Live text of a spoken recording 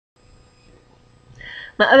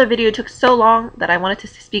My other video took so long that I wanted to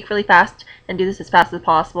speak really fast and do this as fast as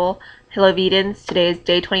possible. Hello Vedans, today is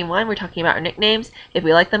day 21. We're talking about our nicknames, if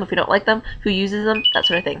we like them, if we don't like them, who uses them, that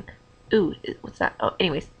sort of thing. Ooh, what's that? Oh,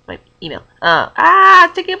 anyways, my email.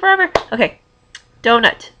 It's taking forever. Okay.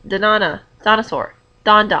 Donut, Donana, Donasaur,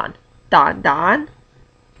 Don,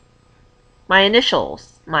 my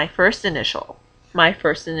initials, my first initial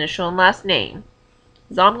and last name,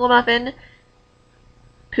 Zomglamuffin,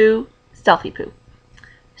 Poo, Stealthy Poo.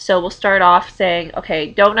 So we'll start off saying,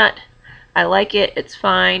 okay, Donut, I like it, it's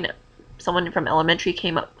fine. Someone from elementary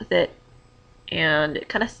came up with it, and it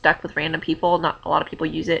kind of stuck with random people. Not a lot of people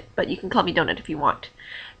use it, but you can call me Donut if you want.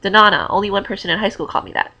 Donana, only one person in high school called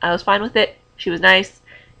me that. I was fine with it. She was nice.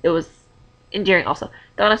 It was endearing also.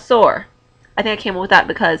 Donnasaur, I think I came up with that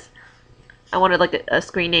because I wanted like a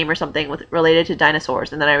screen name or something related to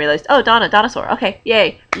dinosaurs, and then I realized, oh, Donnasaur. Okay,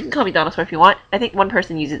 yay. You can call me Donnasaur if you want. I think one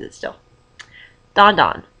person uses it still.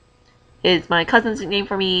 Don is my cousin's nickname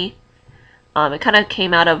for me. It kind of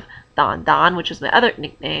came out of Don, which was my other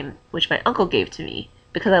nickname, which my uncle gave to me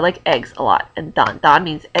because I like eggs a lot, and Don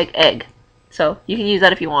means egg. So you can use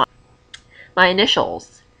that if you want. My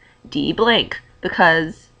initials, D blank,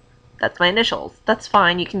 because that's my initials. That's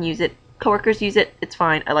fine. You can use it. Coworkers use it. It's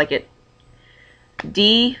fine. I like it.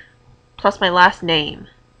 D plus my last name.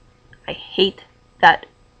 I hate that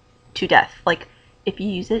to death. Like, if you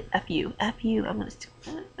use it, F you. I'm gonna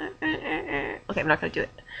okay, I'm not gonna do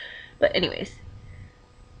it. But anyways.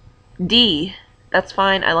 D. That's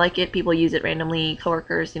fine. I like it. People use it randomly.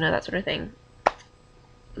 Coworkers, you know, that sort of thing.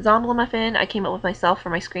 Zomglamuffin, I came up with myself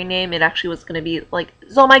for my screen name. It actually was gonna be like,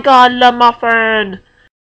 oh my god, La Muffin!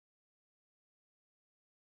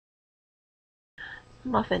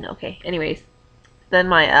 Muffin, okay. Anyways. Then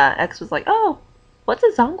my ex was like, oh, what's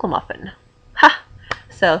a Zomglamuffin? Ha!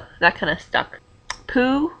 So that kind of stuck.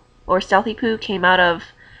 Poo, or Stealthy Poo, came out of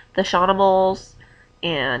the Shawnimals,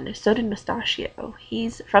 and so did Mustachio.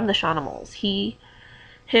 He's from the Shawnimals.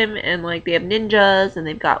 Him, and like they have ninjas, and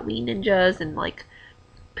they've got wee ninjas, and like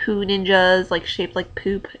poo ninjas, like shaped like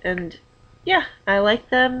poop, and yeah, I like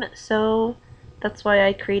them, so that's why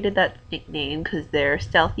I created that nickname, because they're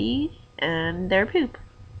stealthy and they're poop.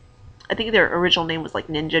 I think their original name was like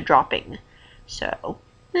Ninja Dropping, so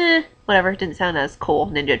whatever, it didn't sound as cool.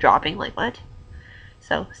 Ninja Dropping, like what?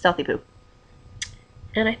 So Stealthy Poo.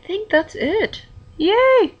 And I think that's it.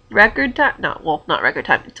 Yay! Record time. No, well, not record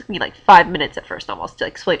time. It took me like 5 minutes at first almost to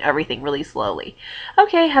explain everything really slowly.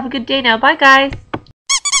 Okay, have a good day now. Bye, guys!